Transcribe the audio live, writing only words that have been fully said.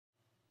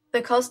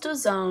The coastal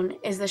zone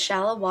is the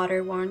shallow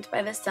water warmed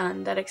by the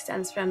sun that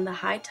extends from the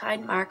high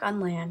tide mark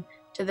on land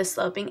to the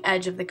sloping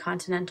edge of the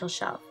continental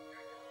shelf.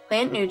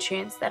 Plant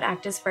nutrients that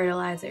act as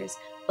fertilizers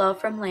flow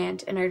from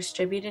land and are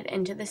distributed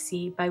into the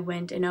sea by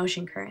wind and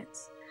ocean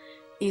currents.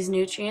 These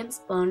nutrients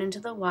blown into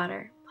the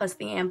water, plus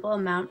the ample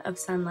amount of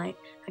sunlight,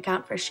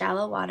 account for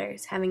shallow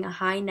waters having a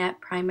high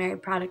net primary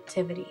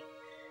productivity.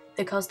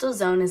 The coastal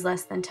zone is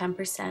less than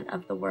 10%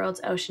 of the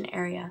world's ocean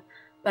area,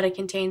 but it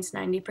contains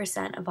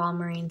 90% of all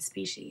marine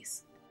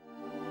species.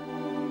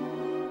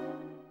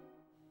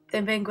 The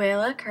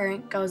Benguela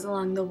Current goes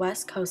along the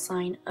west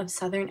coastline of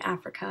southern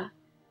Africa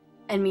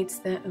and meets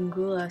the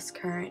Ungulas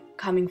Current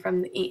coming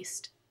from the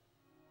east.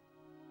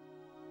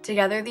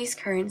 Together, these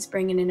currents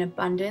bring in an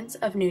abundance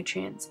of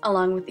nutrients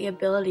along with the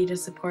ability to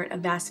support a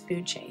vast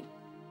food chain.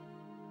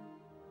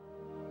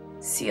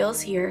 Seals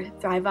here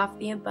thrive off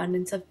the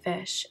abundance of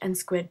fish and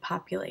squid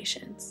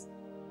populations.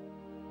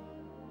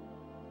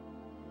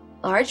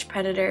 Large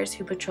predators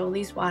who patrol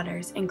these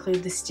waters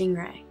include the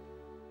stingray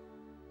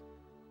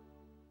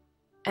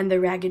and the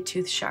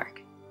ragged-toothed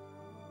shark.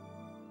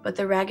 But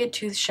the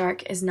ragged-toothed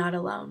shark is not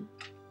alone.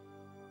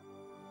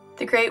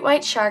 The great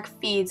white shark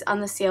feeds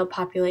on the seal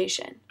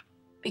population.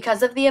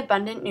 Because of the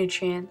abundant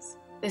nutrients,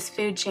 this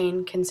food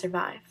chain can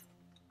survive.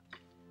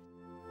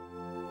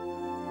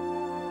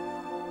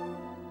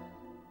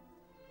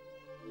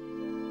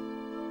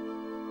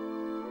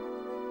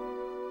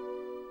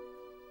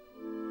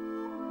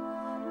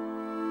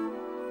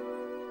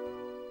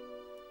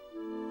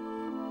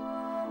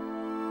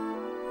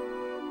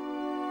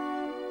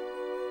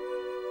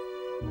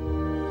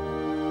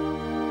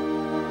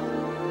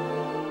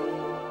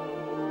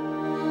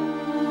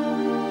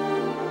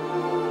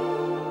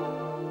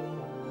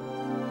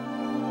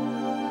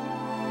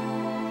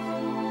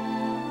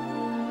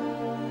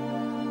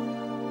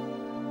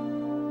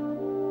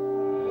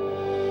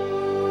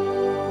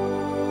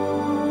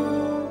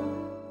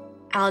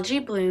 Algae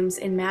blooms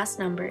in mass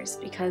numbers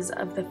because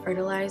of the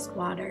fertilized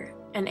water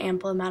and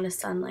ample amount of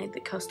sunlight the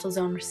coastal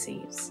zone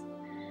receives.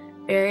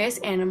 Various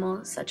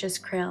animals, such as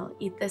krill,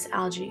 eat this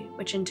algae,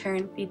 which in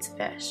turn feeds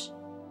fish.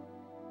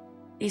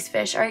 These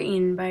fish are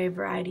eaten by a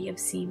variety of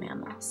sea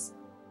mammals.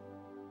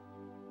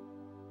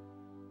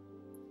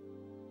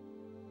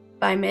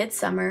 By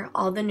midsummer,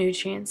 all the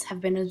nutrients have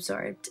been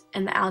absorbed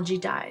and the algae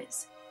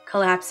dies,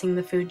 collapsing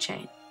the food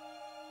chain.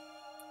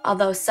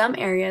 Although some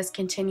areas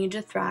continue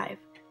to thrive,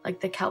 like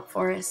the kelp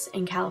forests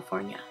in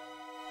California.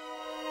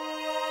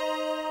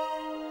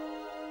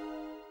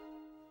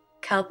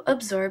 Kelp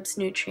absorbs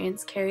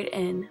nutrients carried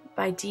in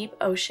by deep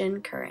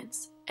ocean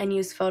currents and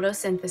uses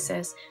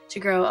photosynthesis to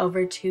grow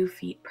over 2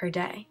 feet per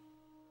day.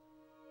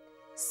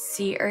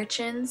 Sea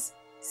urchins,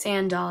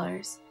 sand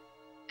dollars,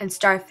 and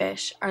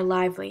starfish are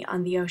lively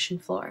on the ocean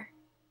floor.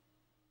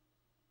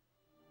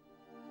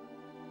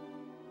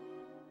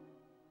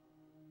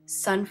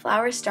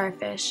 Sunflower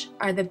starfish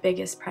are the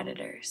biggest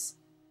predators.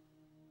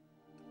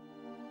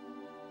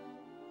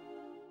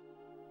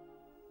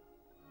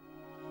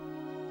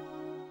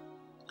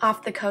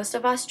 Off the coast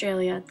of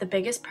Australia, the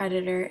biggest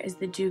predator is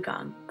the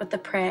dugong, but the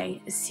prey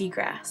is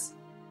seagrass.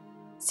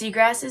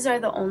 Seagrasses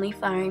are the only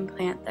flowering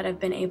plant that have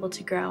been able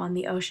to grow on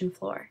the ocean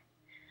floor.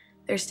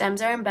 Their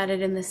stems are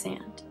embedded in the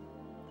sand.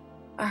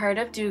 A herd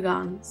of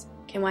dugongs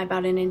can wipe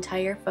out an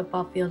entire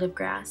football field of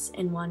grass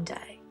in one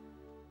day.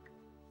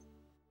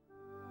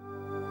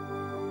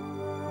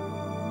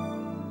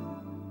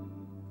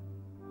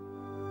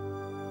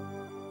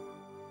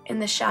 In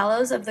the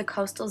shallows of the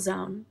coastal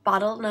zone,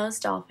 bottlenose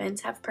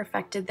dolphins have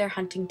perfected their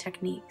hunting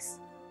techniques.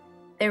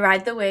 They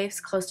ride the waves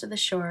close to the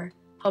shore,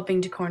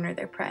 hoping to corner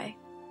their prey.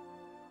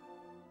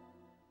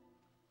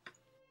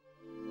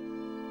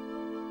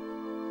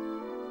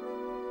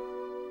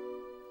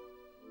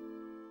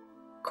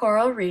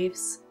 Coral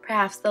reefs,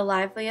 perhaps the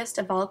liveliest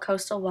of all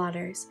coastal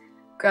waters,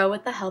 grow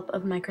with the help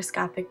of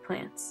microscopic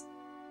plants.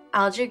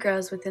 Algae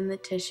grows within the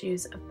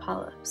tissues of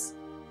polyps.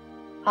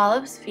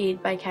 Polyps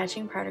feed by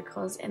catching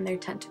particles in their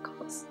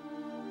tentacles.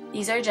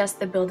 These are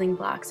just the building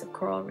blocks of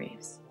coral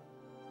reefs.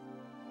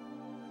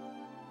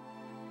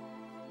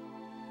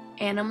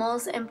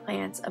 Animals and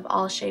plants of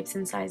all shapes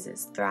and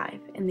sizes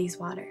thrive in these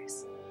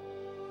waters.